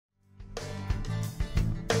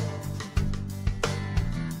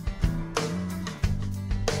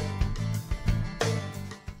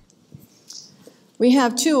We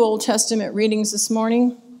have two Old Testament readings this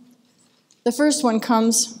morning. The first one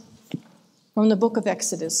comes from the book of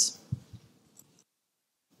Exodus.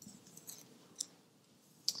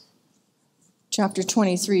 Chapter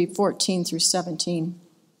 23, 14 through 17.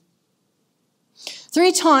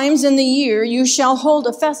 3 times in the year you shall hold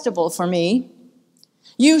a festival for me.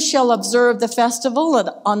 You shall observe the festival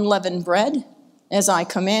of unleavened bread, as I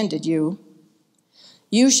commanded you.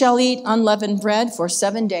 You shall eat unleavened bread for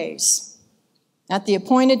 7 days, at the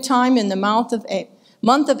appointed time in the month of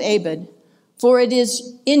Abib, for it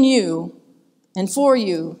is in you and for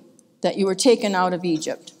you that you were taken out of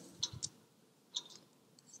Egypt.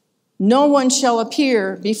 No one shall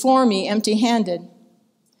appear before me empty-handed.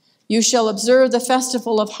 You shall observe the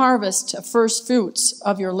festival of harvest of first fruits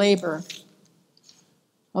of your labor.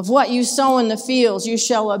 Of what you sow in the fields, you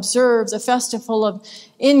shall observe the festival of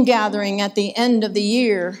ingathering at the end of the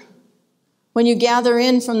year, when you gather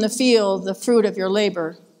in from the field the fruit of your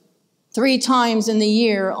labor. 3 times in the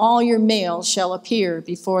year all your males shall appear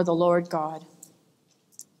before the Lord God.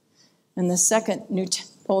 And the second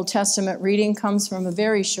Old Testament reading comes from a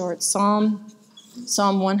very short Psalm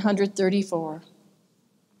 134.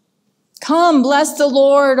 Come, bless the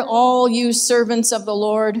Lord, all you servants of the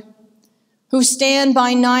Lord, who stand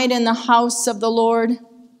by night in the house of the Lord.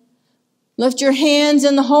 Lift your hands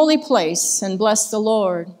in the holy place and bless the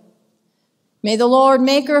Lord. May the Lord,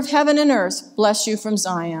 maker of heaven and earth, bless you from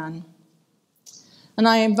Zion. And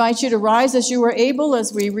I invite you to rise as you are able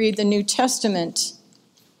as we read the New Testament,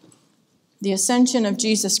 the ascension of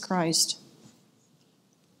Jesus Christ.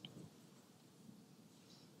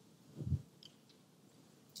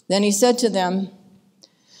 Then he said to them,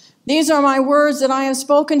 these are my words that I have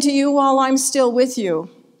spoken to you while I'm still with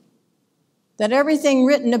you, that everything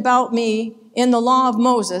written about me in the law of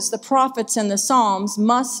Moses, the prophets, and the Psalms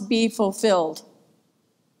must be fulfilled.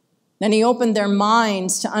 Then he opened their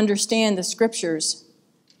minds to understand the scriptures.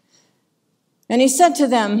 And he said to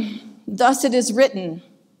them, thus it is written,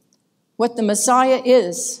 what the Messiah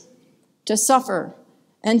is, to suffer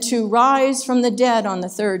and to rise from the dead on the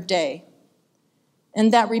 3rd day,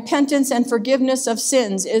 and that repentance and forgiveness of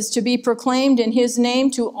sins is to be proclaimed in his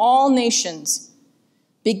name to all nations,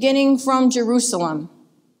 beginning from Jerusalem.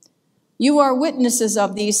 You are witnesses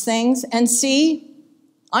of these things, and see,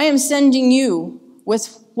 I am sending you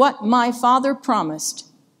with what my Father promised.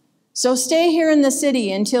 So stay here in the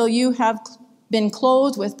city until you have been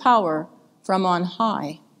clothed with power from on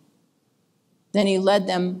high. Then he led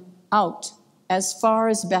them out as far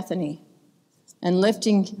as Bethany, and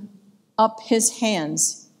lifting up his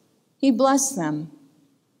hands, he blessed them.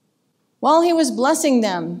 While he was blessing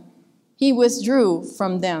them, he withdrew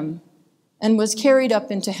from them and was carried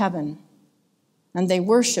up into heaven. And they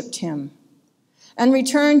worshiped him and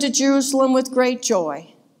returned to Jerusalem with great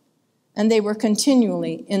joy. And they were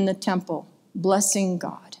continually in the temple, blessing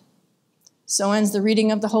God. So ends the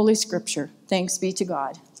reading of the Holy Scripture. Thanks be to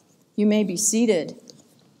God. You may be seated.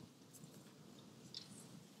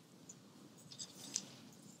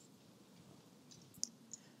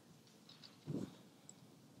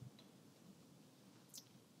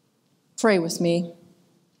 Pray with me.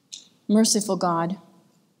 Merciful God,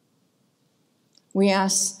 we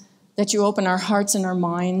ask that you open our hearts and our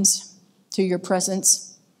minds to your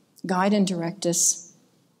presence. Guide and direct us.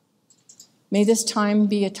 May this time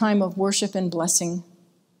be a time of worship and blessing.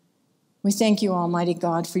 We thank you, Almighty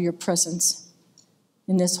God, for your presence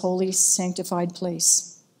in this holy, sanctified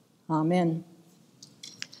place. Amen.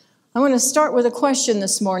 I want to start with a question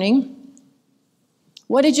this morning.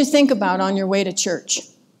 What did you think about on your way to church?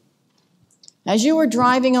 As you were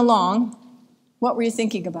driving along, what were you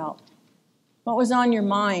thinking about? What was on your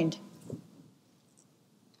mind?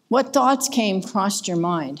 What thoughts came across your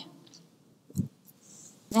mind?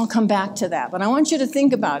 I'll come back to that, but I want you to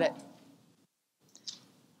think about it.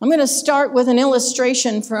 I'm going to start with an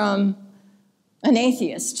illustration from an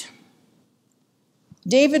atheist,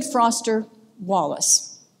 David Foster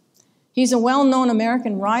Wallace. He's a well-known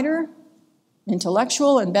American writer,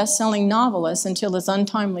 intellectual, and best-selling novelist until his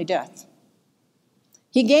untimely death.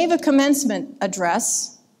 He gave a commencement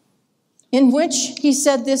address in which he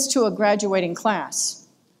said this to a graduating class.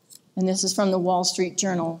 And this is from the Wall Street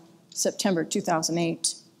Journal, September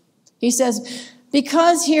 2008. He says,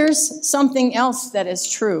 because here's something else that is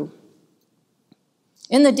true.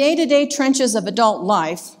 In the day-to-day trenches of adult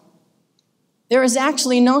life, there is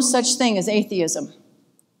actually no such thing as atheism.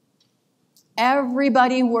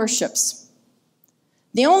 Everybody worships.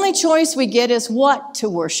 The only choice we get is what to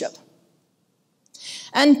worship.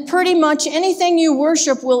 And pretty much anything you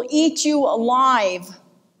worship will eat you alive.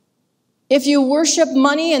 If you worship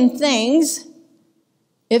money and things,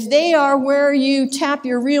 if they are where you tap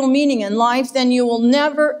your real meaning in life, then you will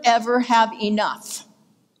never, ever have enough.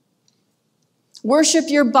 Worship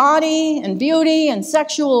your body and beauty and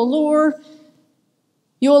sexual allure,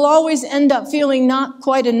 you will always end up feeling not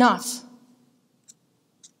quite enough.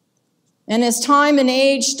 And as time and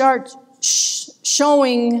age start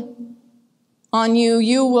showing on you,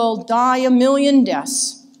 you will die a million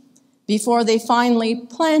deaths before they finally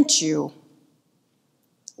plant you.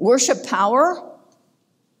 Worship power,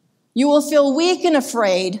 you will feel weak and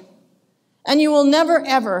afraid, and you will never,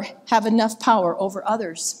 ever have enough power over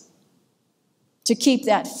others to keep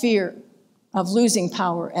that fear of losing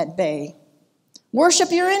power at bay. Worship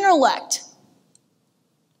your intellect.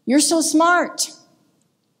 You're so smart.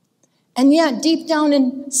 And yet, deep down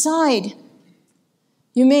inside,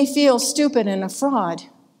 you may feel stupid and a fraud.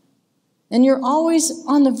 And you're always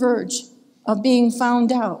on the verge of being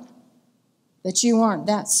found out that you aren't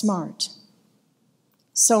that smart.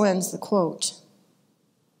 So ends the quote.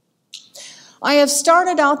 I have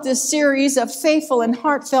started out this series of faithful and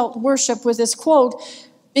heartfelt worship with this quote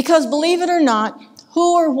because, believe it or not,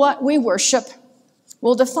 who or what we worship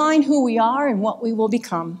will define who we are and what we will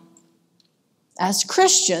become. As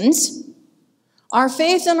Christians, our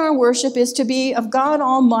faith and our worship is to be of God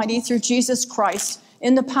Almighty through Jesus Christ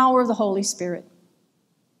in the power of the Holy Spirit.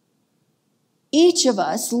 Each of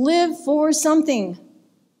us live for something.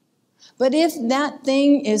 But if that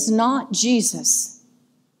thing is not Jesus,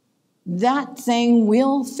 that thing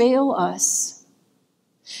will fail us.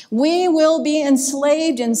 We will be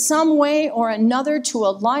enslaved in some way or another to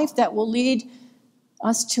a life that will lead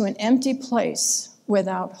us to an empty place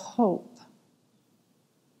without hope.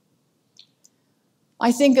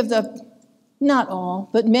 I think of not all,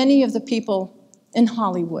 but many of the people in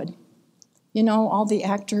Hollywood. You know, all the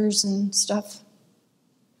actors and stuff.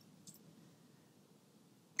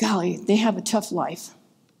 Golly, they have a tough life.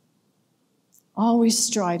 Always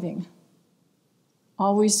striving.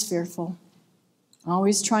 Always fearful.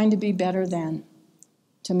 Always trying to be better than,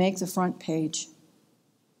 to make the front page.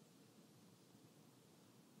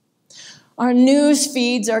 Our news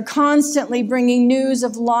feeds are constantly bringing news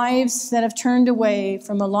of lives that have turned away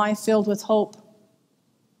from a life filled with hope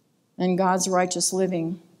and God's righteous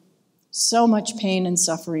living. So much pain and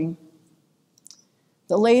suffering.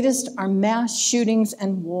 The latest are mass shootings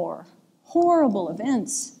and war. Horrible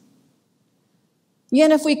events.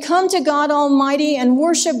 Yet if we come to God Almighty and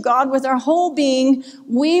worship God with our whole being,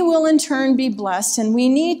 we will in turn be blessed. And we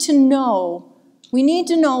need to know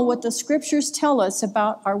what the scriptures tell us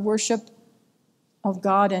about our worship of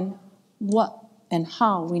God and what and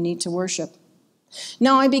how we need to worship.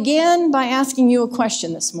 Now, I began by asking you a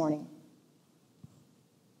question this morning.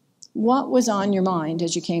 What was on your mind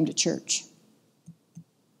as you came to church?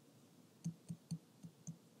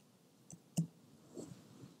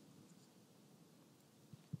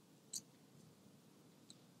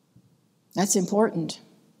 That's important.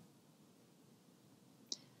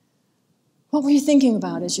 What were you thinking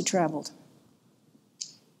about as you traveled?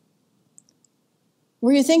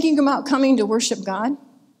 Were you thinking about coming to worship God?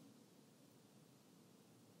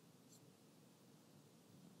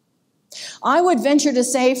 I would venture to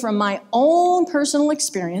say from my own personal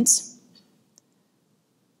experience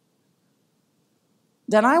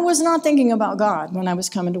that I was not thinking about God when I was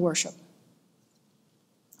coming to worship.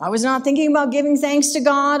 I was not thinking about giving thanks to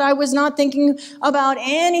God. I was not thinking about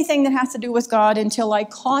anything that has to do with God until I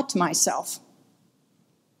caught myself.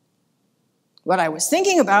 What I was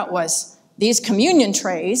thinking about was these communion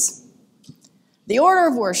trays, the order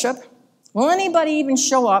of worship. Will anybody even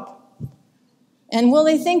show up? And will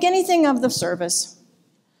they think anything of the service?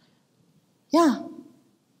 Yeah.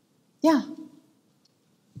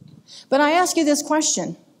 But I ask you this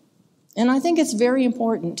question, and I think it's very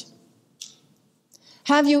important.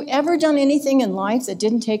 Have you ever done anything in life that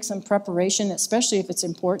didn't take some preparation, especially if it's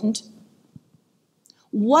important?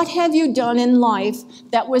 What have you done in life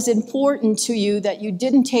that was important to you that you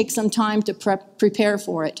didn't take some time to prepare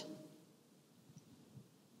for it?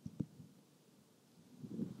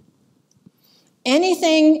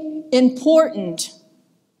 Anything important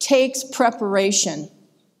takes preparation.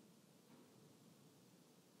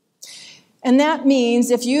 And that means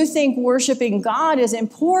if you think worshiping God is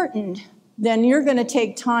important, then you're going to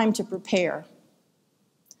take time to prepare.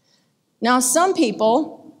 Now, some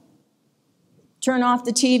people turn off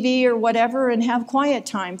the TV or whatever and have quiet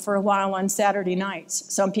time for a while on Saturday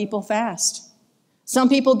nights. Some people fast. Some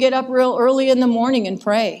people get up real early in the morning and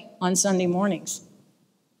pray on Sunday mornings.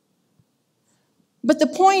 But the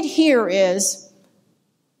point here is,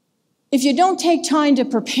 if you don't take time to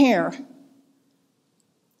prepare,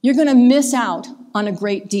 you're going to miss out on a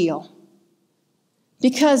great deal.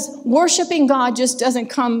 Because worshiping God just doesn't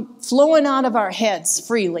come flowing out of our heads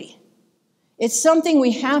freely. It's something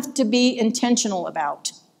we have to be intentional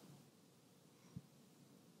about.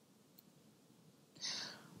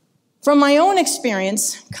 From my own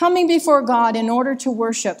experience, coming before God in order to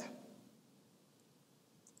worship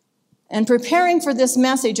and preparing for this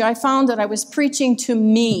message, I found that I was preaching to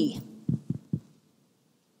me.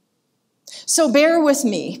 So bear with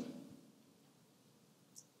me.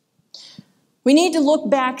 We need to look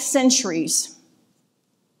back centuries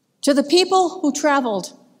to the people who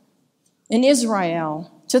traveled in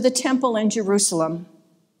Israel to the temple in Jerusalem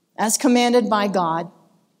as commanded by God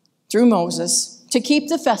through Moses to keep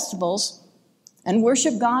the festivals and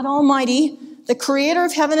worship God Almighty, the creator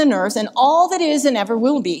of heaven and earth, and all that is and ever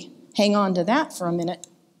will be. Hang on to that for a minute.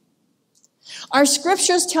 Our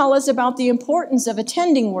scriptures tell us about the importance of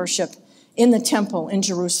attending worship in the temple in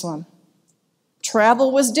Jerusalem.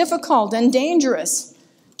 Travel was difficult and dangerous.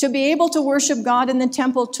 To be able to worship God in the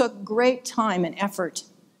temple took great time and effort.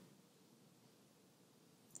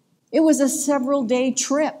 It was a several-day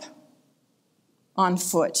trip on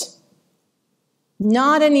foot.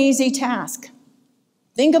 Not an easy task.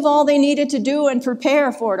 Think of all they needed to do and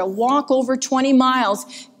prepare for it, a walk over 20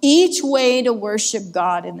 miles each way to worship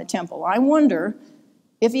God in the temple. I wonder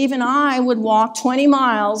if even I would walk 20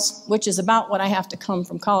 miles, which is about what I have to come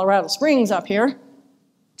from Colorado Springs up here,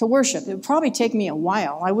 to worship. It would probably take me a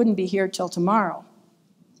while. I wouldn't be here till tomorrow.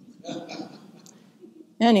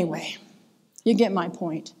 Anyway, you get my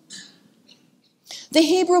point. The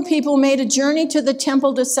Hebrew people made a journey to the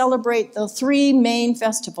temple to celebrate the 3 main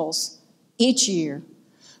festivals each year.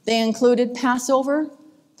 They included Passover,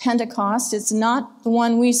 Pentecost. It's not the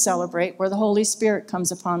one we celebrate where the Holy Spirit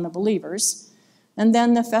comes upon the believers. And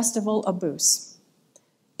then the festival of Booths.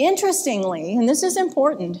 Interestingly, and this is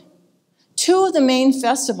important, 2 of the main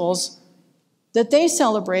festivals that they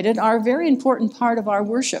celebrated are a very important part of our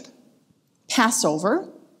worship. Passover,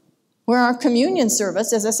 where our communion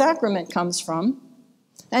service as a sacrament comes from,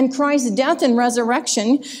 and Christ's death and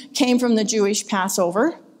resurrection came from the Jewish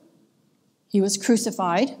Passover. He was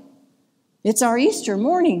crucified. It's our Easter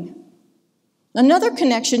morning. Another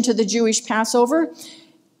connection to the Jewish Passover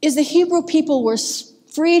is the Hebrew people were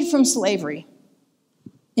freed from slavery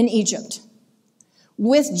in Egypt.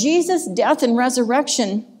 With Jesus' death and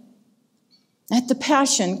resurrection at the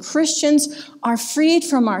Passion, Christians are freed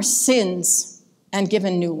from our sins and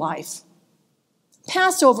given new life.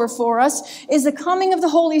 Passover for us is the coming of the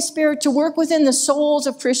Holy Spirit to work within the souls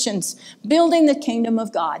of Christians, building the kingdom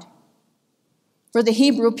of God. For the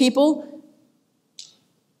Hebrew people,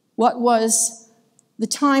 what was the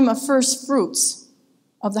time of first fruits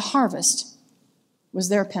of the harvest was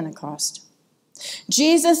their Pentecost.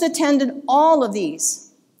 Jesus attended all of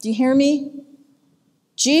these. Do you hear me?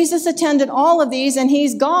 Jesus attended all of these, and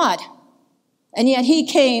he's God. And yet he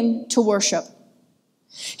came to worship.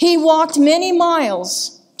 He walked many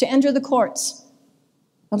miles to enter the courts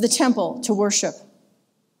of the temple to worship.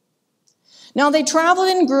 Now they traveled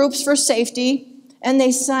in groups for safety, and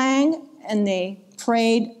they sang and they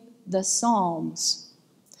prayed the Psalms.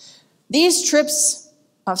 These trips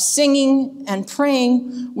of singing and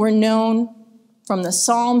praying were known from the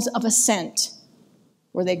Psalms of Ascent,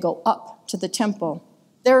 where they go up to the temple.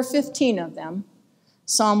 There are 15 of them,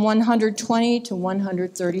 Psalm 120 to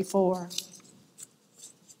 134.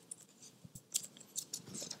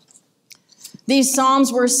 These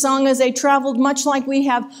psalms were sung as they traveled, much like we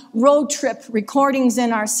have road trip recordings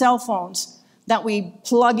in our cell phones that we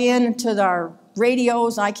plug into our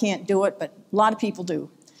radios. I can't do it, but a lot of people do.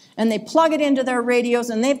 And they plug it into their radios,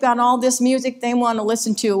 and they've got all this music they want to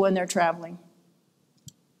listen to when they're traveling.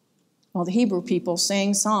 Well, the Hebrew people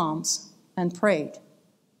sang psalms and prayed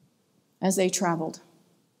as they traveled.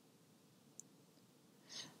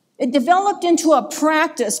 It developed into a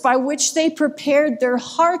practice by which they prepared their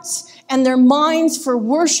hearts and their minds for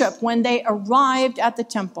worship when they arrived at the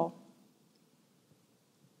temple.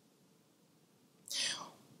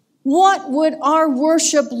 What would our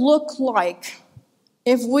worship look like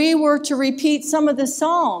if we were to repeat some of the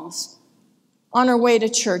Psalms on our way to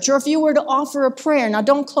church, or if you were to offer a prayer? Now,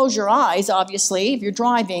 don't close your eyes, obviously, if you're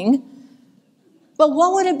driving. But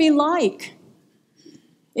what would it be like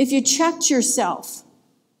if you checked yourself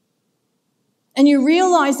and you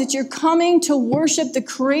realize that you're coming to worship the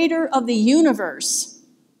creator of the universe?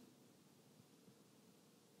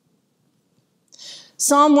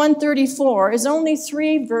 Psalm 134 is only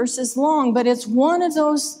 3 verses long, but it's one of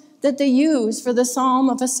those that they use for the Psalm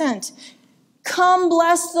of Ascent. Come,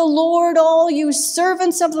 bless the Lord, all you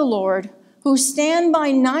servants of the Lord, who stand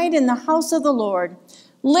by night in the house of the Lord.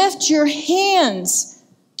 Lift your hands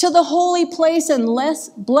to the holy place and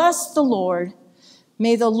bless the Lord.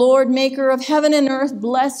 May the Lord, maker of heaven and earth,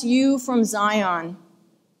 bless you from Zion.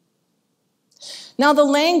 Now the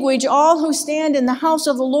language, all who stand in the house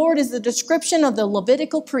of the Lord, is the description of the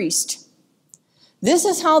Levitical priest. This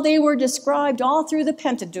is how they were described all through the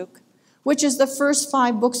Pentateuch, which is the first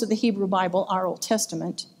 5 books of the Hebrew Bible, our Old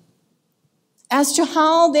Testament, as to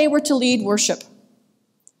how they were to lead worship.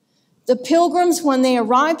 The pilgrims, when they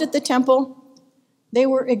arrived at the temple, they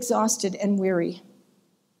were exhausted and weary.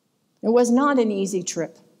 It was not an easy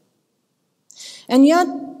trip. And yet,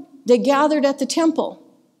 they gathered at the temple.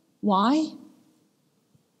 Why?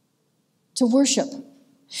 To worship.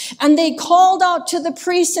 And they called out to the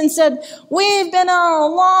priests and said, "We've been on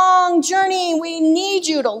a long journey. We need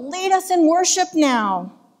you to lead us in worship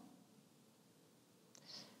now."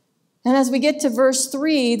 And as we get to verse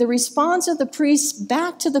 3, the response of the priests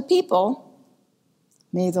back to the people,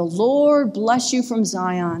 "May the Lord bless you from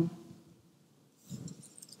Zion."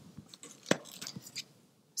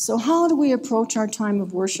 So how do we approach our time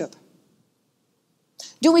of worship?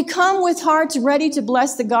 Do we come with hearts ready to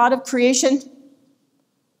bless the God of creation?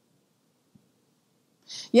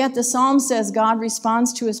 Yet the psalm says God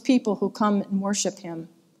responds to his people who come and worship him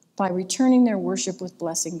by returning their worship with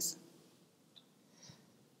blessings.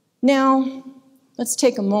 Now, let's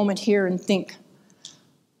take a moment here and think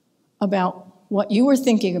about what you were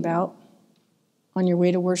thinking about on your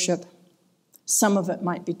way to worship. Some of it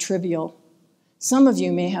might be trivial. Some of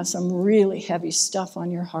you may have some really heavy stuff on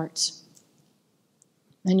your hearts.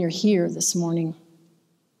 And you're here this morning.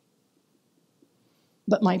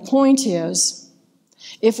 But my point is,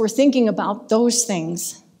 if we're thinking about those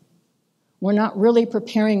things, we're not really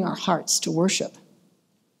preparing our hearts to worship.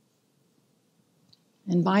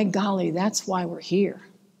 And by golly, that's why we're here.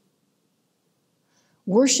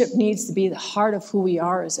 Worship needs to be the heart of who we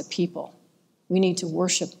are as a people. We need to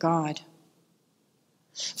worship God.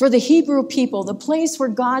 For the Hebrew people, the place where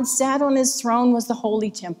God sat on his throne was the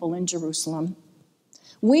Holy Temple in Jerusalem.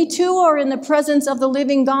 We too are in the presence of the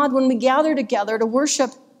living God when we gather together to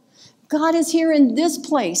worship. God is here in this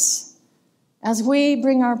place as we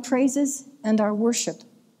bring our praises and our worship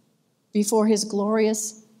before his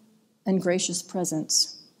glorious and gracious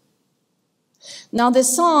presence. Now,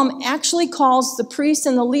 this psalm actually calls the priests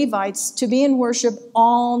and the Levites to be in worship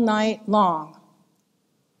all night long.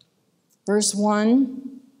 Verse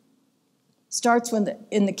 1 starts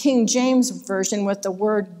in the King James Version with the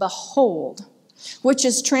word behold, which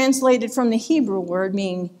is translated from the Hebrew word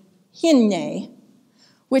meaning hinne,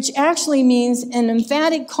 which actually means an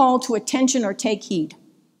emphatic call to attention or take heed.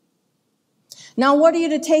 Now, what are you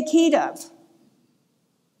to take heed of?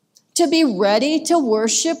 To be ready to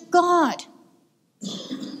worship God.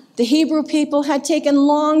 The Hebrew people had taken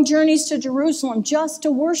long journeys to Jerusalem just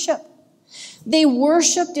to worship. They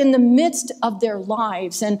worshiped in the midst of their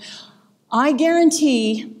lives, and I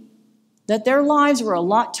guarantee that their lives were a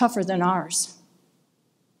lot tougher than ours.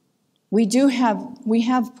 We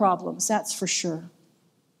have problems, that's for sure.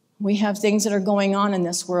 We have things that are going on in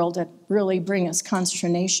this world that really bring us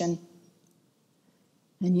consternation.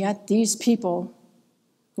 And yet these people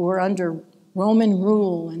who were under Roman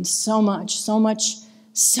rule and so much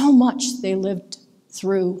they lived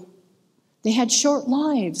through. They had short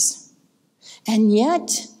lives. And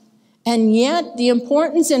yet, the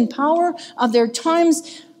importance and power of their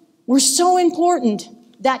times were so important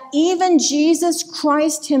that even Jesus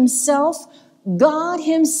Christ himself, God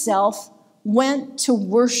himself, went to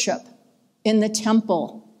worship in the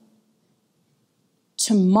temple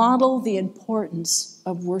to model the importance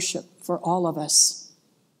of worship for all of us.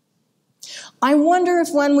 I wonder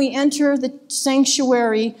if when we enter the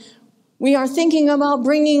sanctuary, we are thinking about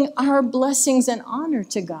bringing our blessings and honor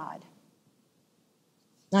to God.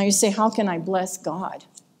 Now you say, how can I bless God?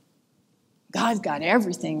 God's got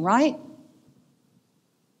everything, right?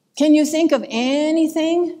 Can you think of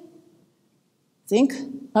anything? Think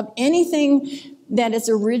of anything that its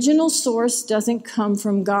original source doesn't come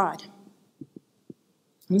from God.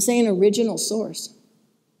 I'm saying original source.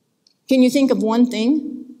 Can you think of one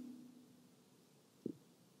thing?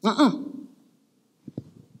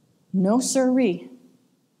 No siree.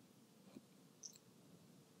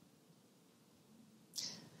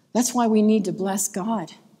 That's why we need to bless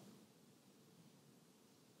God.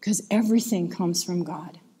 Because everything comes from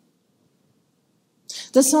God.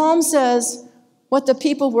 The psalm says what the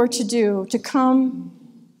people were to do, to come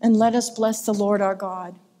and let us bless the Lord our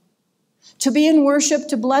God. To be in worship,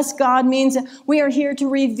 to bless God, means that we are here to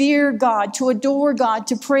revere God, to adore God,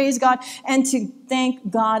 to praise God, and to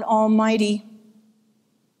thank God Almighty.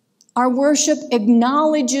 Our worship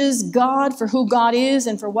acknowledges God for who God is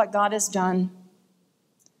and for what God has done.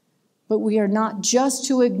 But we are not just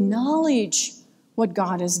to acknowledge what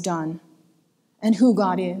God has done and who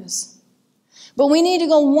God is. But we need to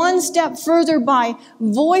go one step further by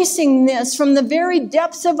voicing this from the very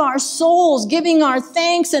depths of our souls, giving our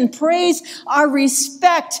thanks and praise, our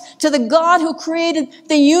respect to the God who created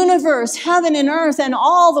the universe, heaven and earth, and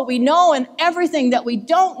all that we know and everything that we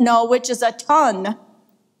don't know, which is a ton.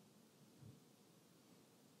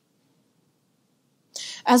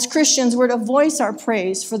 As Christians, we're to voice our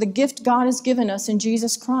praise for the gift God has given us in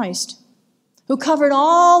Jesus Christ, who covered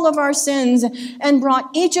all of our sins and brought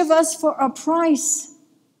each of us for a price.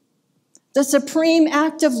 The supreme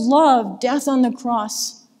act of love, death on the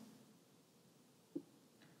cross.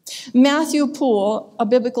 Matthew Poole, a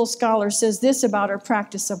biblical scholar, says this about our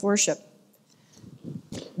practice of worship.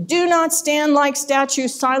 Do not stand like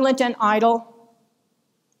statues, silent and idle,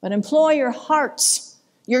 but employ your hearts,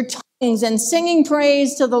 your tongues, and singing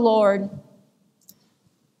praise to the Lord.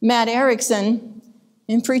 Matt Erickson,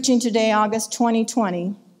 in Preaching Today, August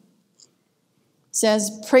 2020, says,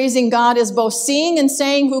 praising God is both seeing and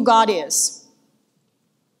saying who God is.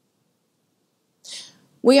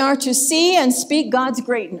 We are to see and speak God's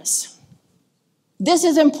greatness. This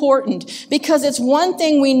is important because it's one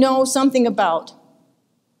thing we know something about.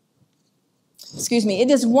 It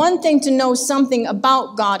is one thing to know something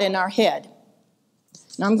about God in our head.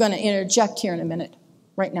 And I'm going to interject here in a minute,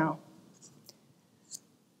 right now.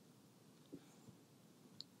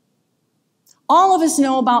 All of us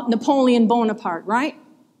know about Napoleon Bonaparte, right?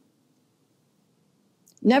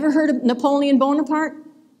 Never heard of Napoleon Bonaparte?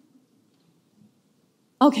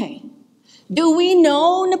 Okay. Do we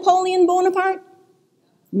know Napoleon Bonaparte?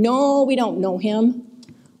 No, we don't know him.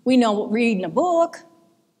 We know reading a book,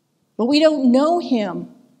 but we don't know him.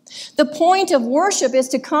 The point of worship is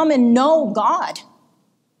to come and know God.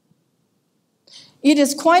 It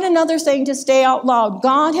is quite another thing to say out loud,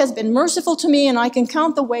 God has been merciful to me and I can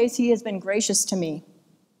count the ways he has been gracious to me.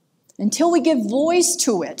 Until we give voice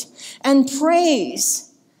to it and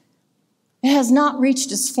praise, it has not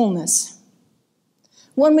reached its fullness.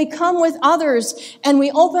 When we come with others and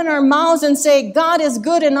we open our mouths and say, God is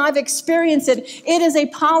good and I've experienced it, it is a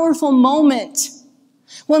powerful moment.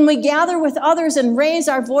 When we gather with others and raise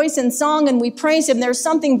our voice in song and we praise him, there's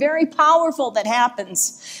something very powerful that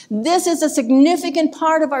happens. This is a significant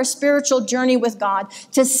part of our spiritual journey with God,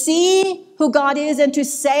 to see who God is and to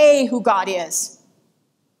say who God is.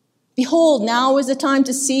 Behold, now is the time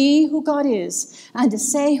to see who God is and to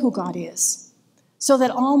say who God is, so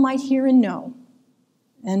that all might hear and know.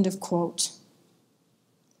 End of quote.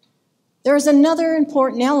 There is another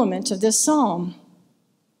important element of this psalm.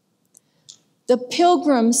 The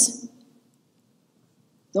pilgrims,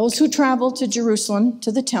 those who traveled to Jerusalem, to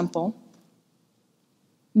the temple,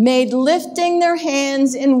 made lifting their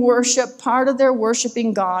hands in worship part of their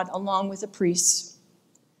worshiping God along with the priests.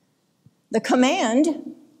 The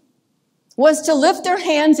command was to lift their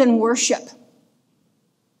hands in worship.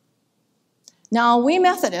 Now, we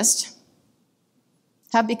Methodists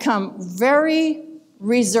have become very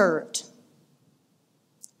reserved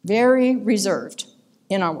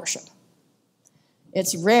in our worship.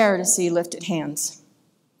 It's rare to see lifted hands.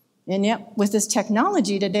 And yet, with this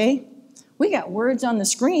technology today, we got words on the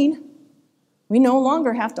screen. We no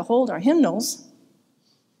longer have to hold our hymnals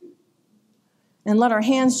and let our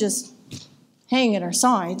hands just hang at our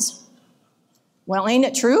sides. Well, ain't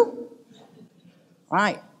it true?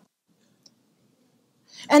 Right.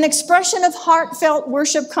 An expression of heartfelt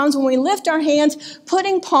worship comes when we lift our hands,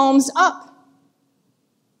 putting palms up.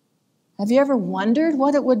 Have you ever wondered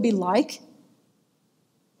what it would be like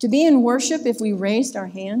to be in worship if we raised our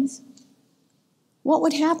hands? What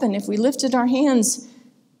would happen if we lifted our hands,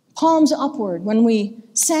 palms upward, when we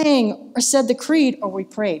sang or said the creed or we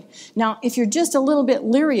prayed? Now, if you're just a little bit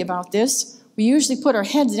leery about this, we usually put our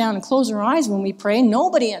heads down and close our eyes when we pray.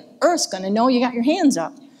 Nobody on earth's going to know you got your hands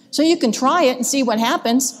up. So you can try it and see what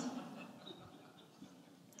happens.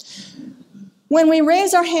 When we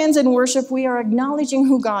raise our hands in worship, we are acknowledging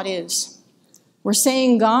who God is. We're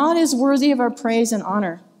saying God is worthy of our praise and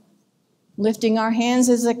honor. Lifting our hands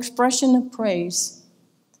is an expression of praise.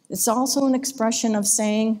 It's also an expression of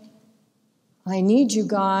saying, I need you,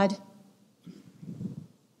 God.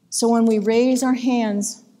 So when we raise our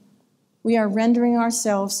hands, we are rendering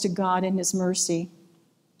ourselves to God in his mercy.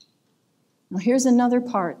 Now here's another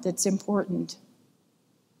part that's important.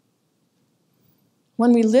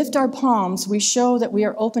 When we lift our palms, we show that we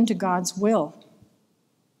are open to God's will.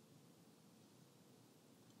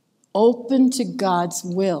 Open to God's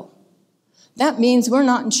will. That means we're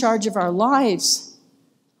not in charge of our lives,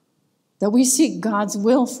 that we seek God's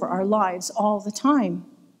will for our lives all the time.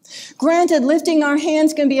 Granted, lifting our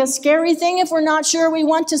hands can be a scary thing if we're not sure we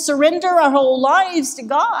want to surrender our whole lives to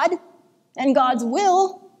God and God's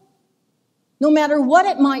will, no matter what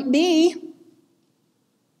it might be.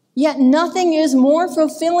 Yet nothing is more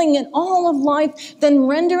fulfilling in all of life than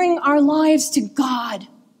rendering our lives to God.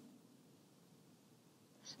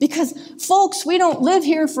 Because, folks, we don't live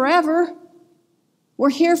here forever. We're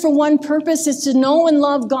here for one purpose, is to know and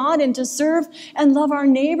love God and to serve and love our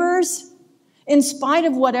neighbors in spite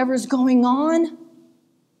of whatever's going on.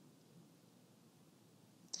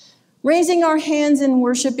 Raising our hands in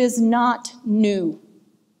worship is not new.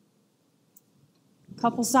 A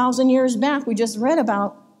couple thousand years back, we just read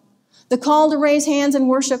about the call to raise hands in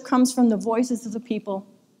worship comes from the voices of the people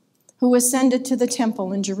who ascended to the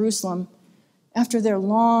temple in Jerusalem after their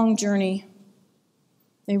long journey.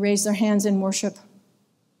 They raised their hands in worship.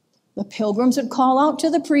 The pilgrims would call out to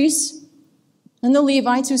the priests and the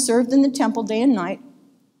Levites who served in the temple day and night,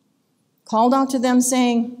 called out to them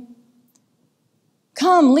saying,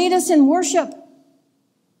 "Come, lead us in worship.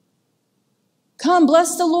 Come,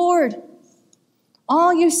 bless the Lord.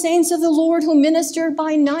 All you saints of the Lord who ministered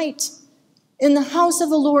by night in the house of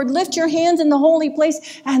the Lord, lift your hands in the holy place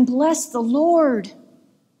and bless the Lord."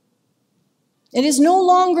 It is no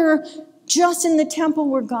longer just in the temple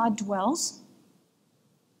where God dwells.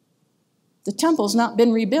 The temple's not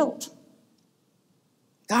been rebuilt.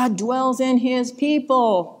 God dwells in his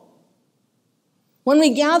people. When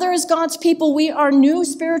we gather as God's people, we are new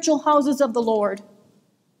spiritual houses of the Lord.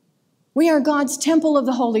 We are God's temple of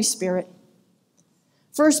the Holy Spirit.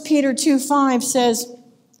 1 Peter 2:5 says,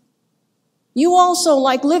 "You also,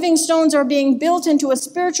 like living stones, are being built into a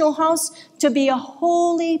spiritual house to be a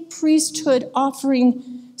holy priesthood,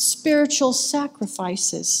 offering spiritual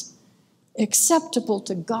sacrifices acceptable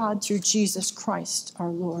to God through Jesus Christ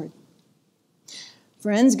our Lord."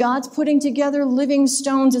 Friends, God's putting together living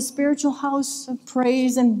stones, a spiritual house of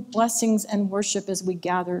praise and blessings and worship as we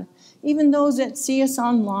gather. Even those that see us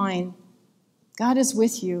online, God is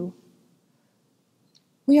with you.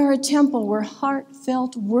 We are a temple where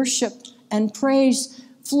heartfelt worship and praise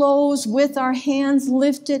flows with our hands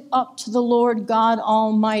lifted up to the Lord God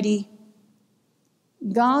Almighty.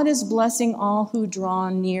 God is blessing all who draw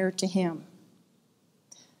near to him.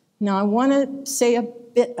 Now, I want to say a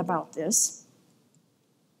bit about this.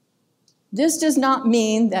 This does not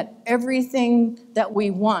mean that everything that we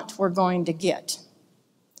want we're going to get.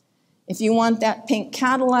 If you want that pink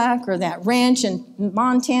Cadillac or that ranch in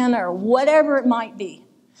Montana or whatever it might be,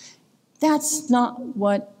 that's not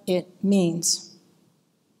what it means.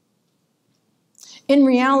 In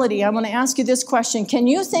reality, I want to ask you this question. Can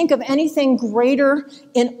you think of anything greater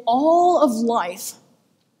in all of life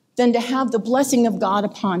than to have the blessing of God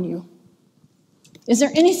upon you? Is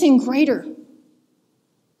there anything greater?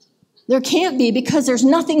 There can't be, because there's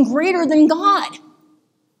nothing greater than God.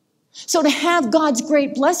 So to have God's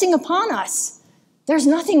great blessing upon us, there's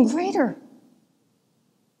nothing greater.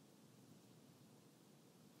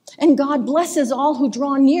 And God blesses all who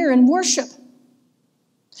draw near and worship.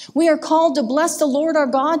 We are called to bless the Lord our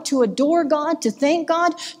God, to adore God, to thank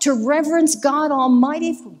God, to reverence God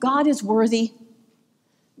Almighty, for God is worthy.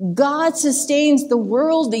 God sustains the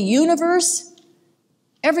world, the universe,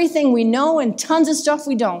 everything we know, and tons of stuff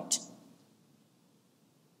we don't.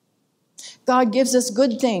 God gives us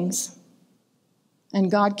good things, and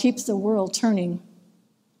God keeps the world turning.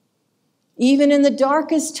 Even in the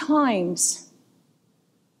darkest times,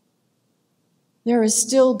 there is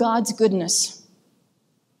still God's goodness.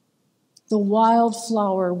 The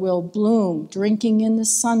wildflower will bloom, drinking in the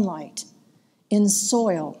sunlight, in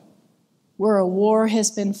soil where a war has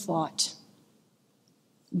been fought.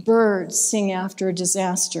 Birds sing after a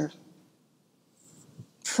disaster.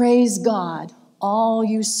 Praise God, all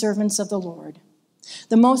you servants of the Lord.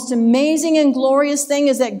 The most amazing and glorious thing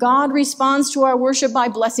is that God responds to our worship by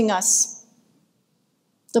blessing us.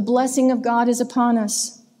 The blessing of God is upon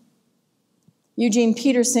us. Eugene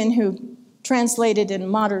Peterson, who translated in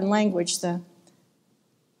modern language the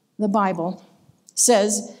Bible,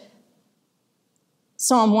 says,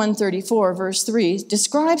 Psalm 134, verse 3,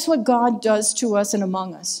 describes what God does to us and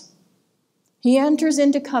among us. He enters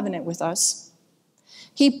into covenant with us.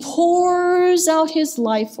 He pours out his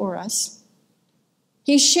life for us.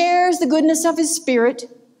 He shares the goodness of his Spirit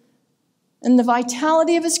and the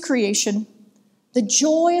vitality of his creation, the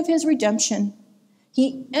joy of his redemption.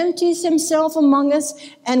 He empties himself among us,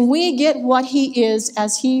 and we get what he is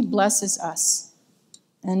as he blesses us.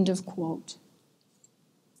 End of quote.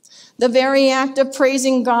 The very act of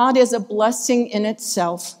praising God is a blessing in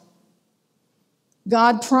itself.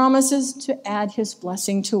 God promises to add his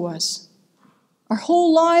blessing to us. Our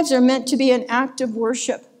whole lives are meant to be an act of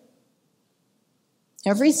worship.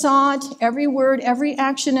 Every thought, every word, every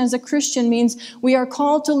action as a Christian means we are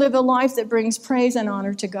called to live a life that brings praise and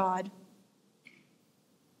honor to God.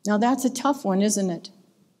 Now that's a tough one, isn't it?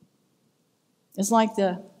 It's like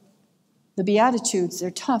the Beatitudes, they're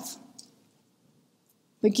tough.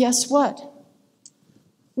 But guess what?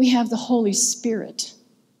 We have the Holy Spirit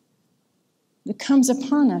that comes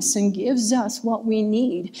upon us and gives us what we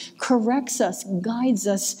need, corrects us, guides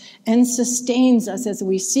us, and sustains us as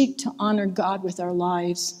we seek to honor God with our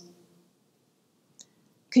lives.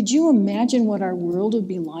 Could you imagine what our world would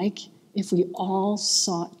be like if we all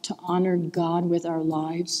sought to honor God with our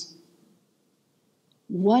lives?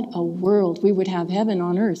 What a world. We would have heaven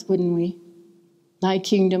on earth, wouldn't we? Thy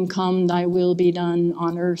kingdom come, thy will be done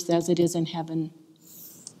on earth as it is in heaven.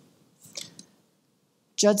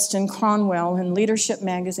 Judson Cronwell in Leadership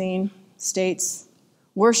magazine states,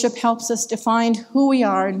 worship helps us define who we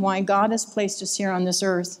are and why God has placed us here on this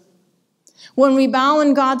earth. When we bow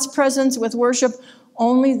in God's presence with worship,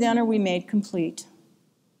 only then are we made complete.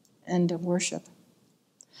 End of worship.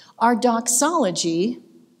 Our doxology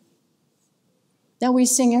that we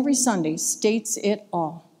sing every Sunday states it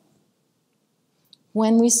all.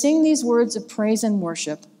 When we sing these words of praise and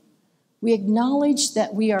worship, we acknowledge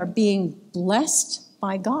that we are being blessed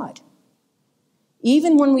by God.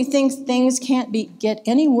 Even when we think things can't get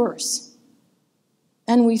any worse,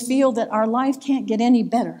 and we feel that our life can't get any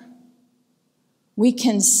better, we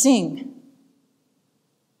can sing.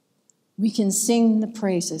 We can sing the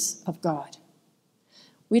praises of God.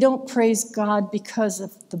 We don't praise God because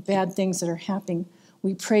of the bad things that are happening.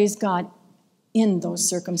 We praise God in those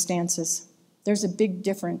circumstances. There's a big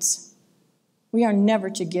difference. We are never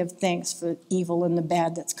to give thanks for the evil and the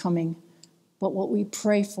bad that's coming. But what we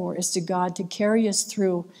pray for is to God to carry us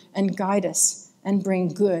through and guide us and bring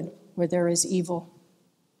good where there is evil.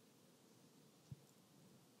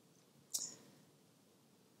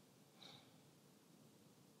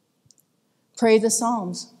 Pray the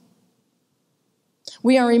Psalms.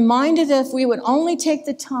 We are reminded that if we would only take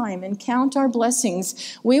the time and count our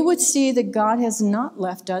blessings, we would see that God has not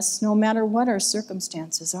left us no matter what our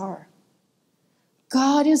circumstances are.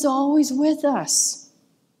 God is always with us.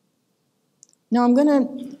 Now I'm going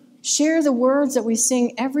to share the words that we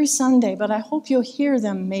sing every Sunday, but I hope you'll hear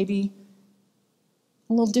them maybe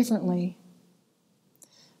a little differently.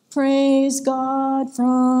 Praise God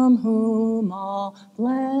from whom all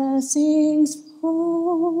blessings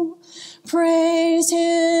flow. Praise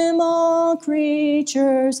him, all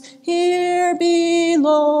creatures here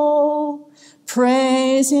below.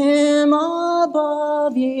 Praise him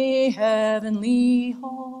above, ye heavenly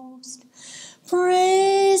host.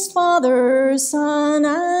 Praise Father, Son,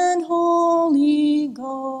 and Holy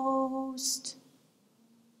Ghost.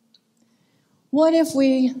 What if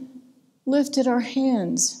we lifted our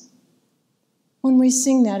hands when we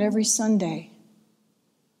sing that every Sunday?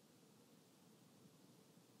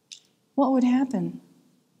 What would happen?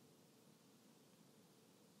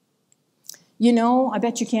 You know, I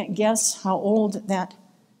bet you can't guess how old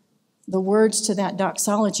the words to that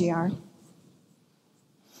doxology are.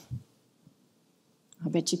 I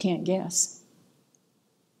bet you can't guess.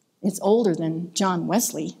 It's older than John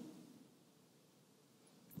Wesley.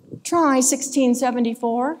 Try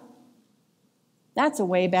 1674. That's a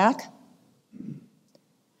way back.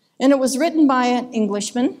 And it was written by an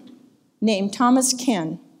Englishman named Thomas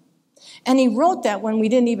Ken. And he wrote that when we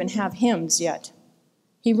didn't even have hymns yet.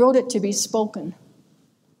 He wrote it to be spoken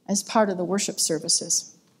as part of the worship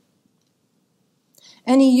services.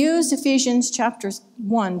 And he used Ephesians chapter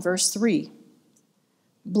 1, verse 3.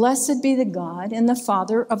 Blessed be the God and the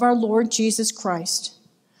Father of our Lord Jesus Christ,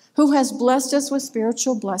 who has blessed us with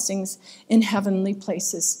spiritual blessings in heavenly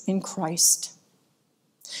places in Christ.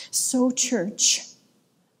 So, church,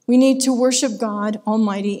 we need to worship God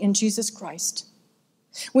Almighty in Jesus Christ.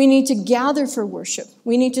 We need to gather for worship.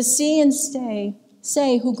 We need to see and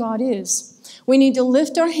say who God is. We need to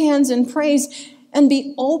lift our hands in praise and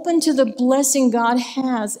be open to the blessing God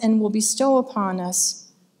has and will bestow upon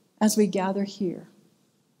us as we gather here.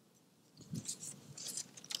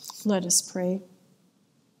 Let us pray.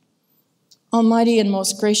 Almighty and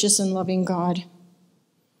most gracious and loving God,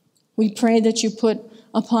 we pray that you put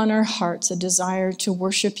upon our hearts a desire to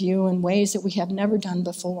worship you in ways that we have never done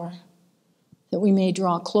before, that we may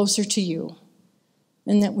draw closer to you,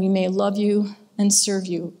 and that we may love you and serve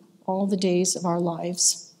you all the days of our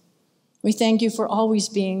lives. We thank you for always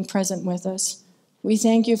being present with us. We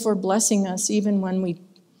thank you for blessing us even when we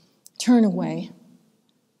turn away.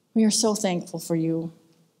 We are so thankful for you,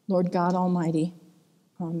 Lord God Almighty.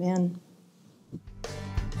 Amen.